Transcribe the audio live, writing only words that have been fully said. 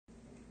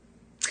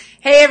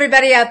Hey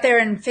everybody out there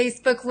in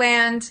Facebook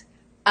land.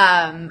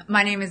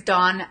 My name is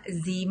Dawn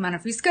Z.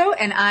 Monofusco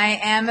and I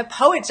am a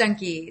poet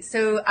junkie.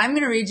 So I'm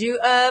going to read you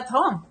a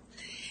poem.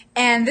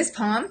 And this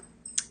poem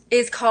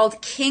is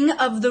called King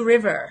of the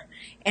River.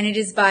 And it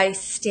is by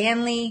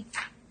Stanley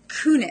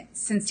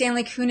Kunitz. And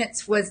Stanley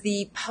Kunitz was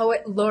the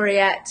poet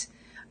laureate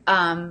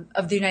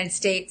of the United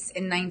States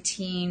in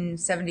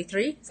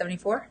 1973,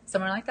 74,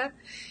 somewhere like that.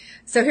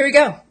 So here we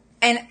go.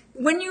 And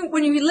when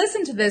you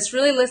listen to this,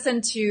 really listen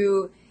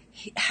to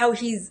how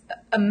he's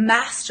a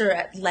master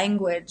at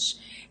language,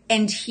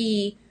 and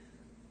he,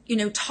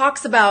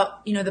 talks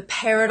about, the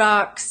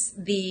paradox,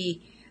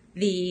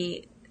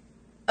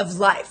 of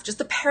life, just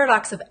the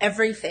paradox of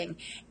everything,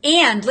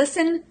 and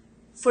listen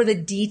for the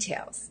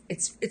details.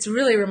 It's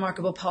really a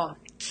remarkable poem.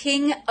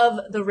 King of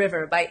the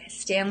River by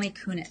Stanley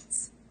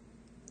Kunitz.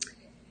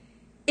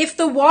 If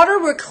the water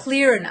were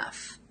clear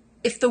enough,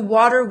 if the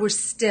water were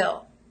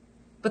still,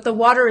 but the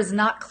water is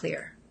not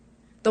clear,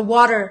 the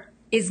water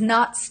is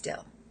not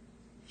still,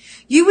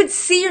 you would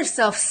see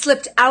yourself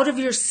slipped out of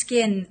your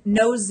skin,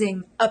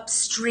 nosing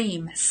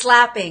upstream,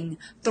 slapping,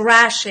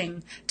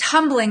 thrashing,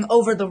 tumbling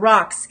over the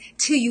rocks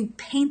till you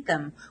paint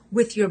them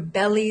with your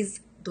belly's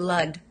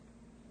blood.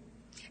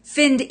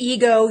 Finned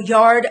ego,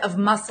 yard of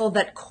muscle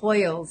that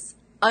coils,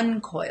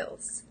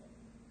 uncoils.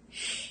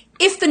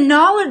 If the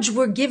knowledge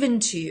were given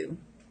to you,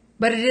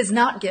 but it is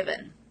not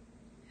given,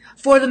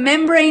 for the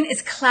membrane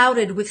is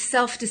clouded with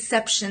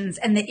self-deceptions,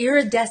 and the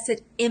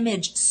iridescent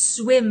image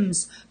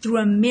swims through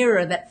a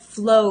mirror that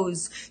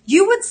flows,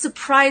 you would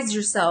surprise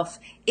yourself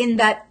in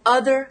that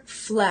other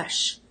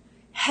flesh,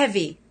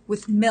 heavy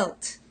with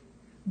milt,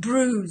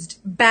 bruised,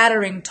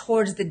 battering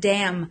towards the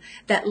dam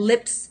that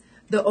lips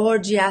the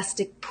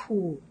orgiastic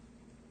pool.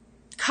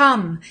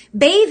 Come,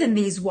 bathe in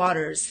these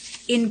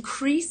waters,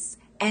 increase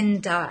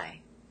and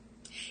die.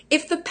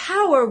 If the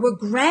power were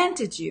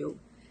granted you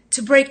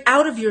to break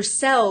out of your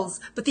cells,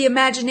 but the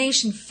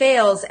imagination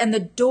fails and the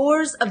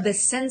doors of the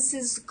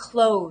senses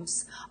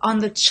close on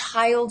the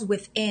child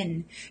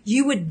within,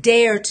 you would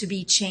dare to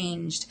be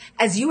changed,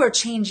 as you are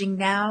changing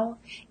now,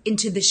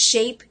 into the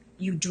shape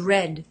you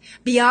dread,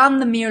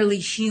 beyond the merely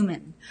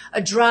human.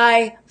 A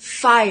dry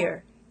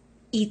fire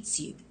eats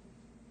you.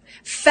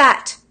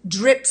 Fat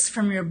drips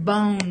from your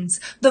bones.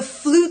 The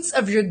flutes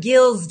of your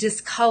gills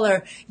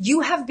discolor. You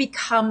have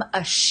become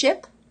a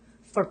ship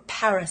for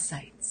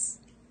parasites.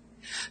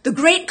 The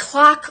great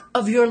clock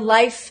of your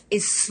life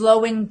is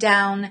slowing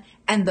down,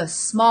 and the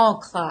small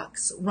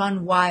clocks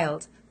run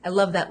wild. I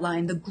love that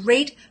line. The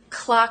great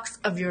clocks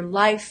of your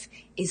life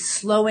is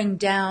slowing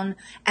down,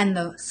 and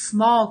the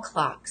small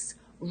clocks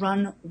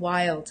run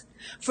wild.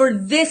 For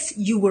this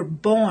you were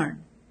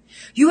born.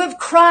 You have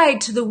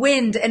cried to the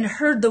wind and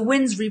heard the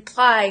wind's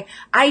reply,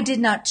 I did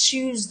not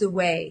choose the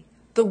way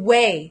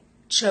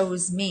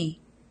chose me.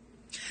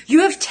 You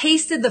have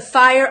tasted the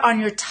fire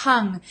on your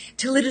tongue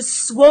till it is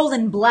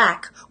swollen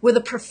black with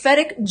a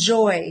prophetic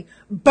joy.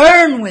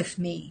 Burn with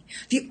me.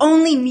 The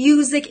only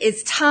music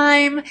is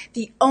time.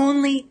 The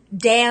only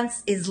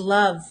dance is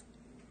love.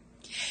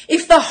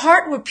 If the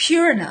heart were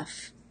pure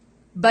enough,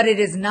 but it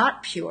is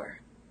not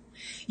pure,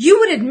 you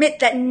would admit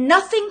that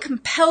nothing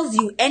compels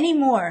you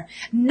anymore.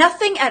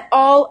 Nothing at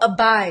all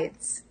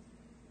abides.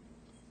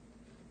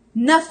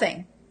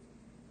 Nothing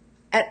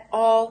at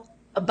all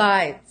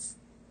abides.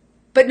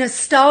 But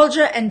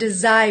nostalgia and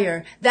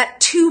desire,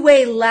 that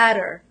two-way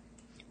ladder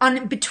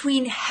on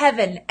between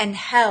heaven and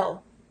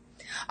hell,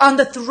 on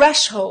the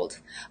threshold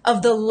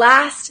of the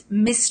last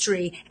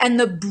mystery and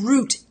the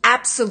brute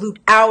absolute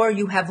hour,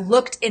 you have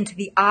looked into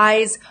the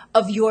eyes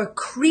of your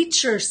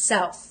creature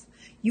self.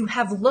 You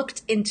have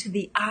looked into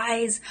the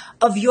eyes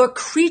of your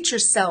creature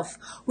self,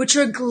 which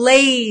are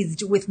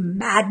glazed with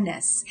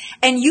madness.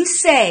 And you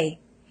say,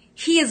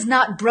 he is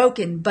not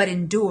broken, but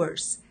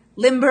endures,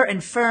 limber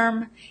and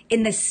firm,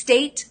 in the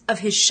state of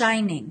his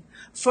shining,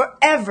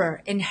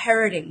 forever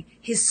inheriting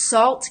his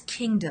salt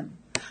kingdom,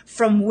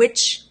 from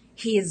which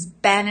he is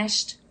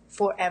banished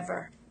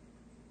forever.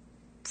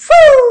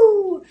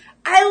 Whew!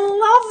 I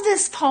love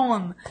this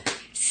poem.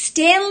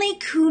 Stanley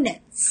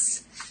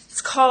Kunitz.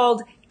 It's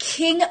called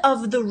King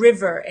of the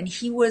River, and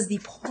he was the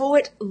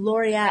poet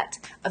laureate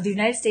of the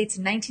United States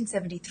in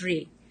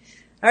 1973.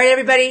 All right,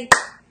 everybody,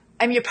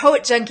 I'm your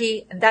poet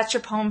junkie, and that's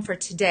your poem for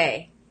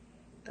today.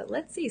 But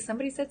let's see,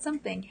 somebody said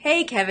something.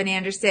 Hey, Kevin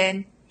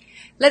Anderson.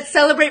 Let's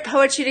celebrate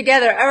poetry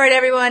together. All right,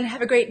 everyone,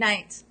 have a great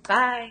night.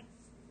 Bye.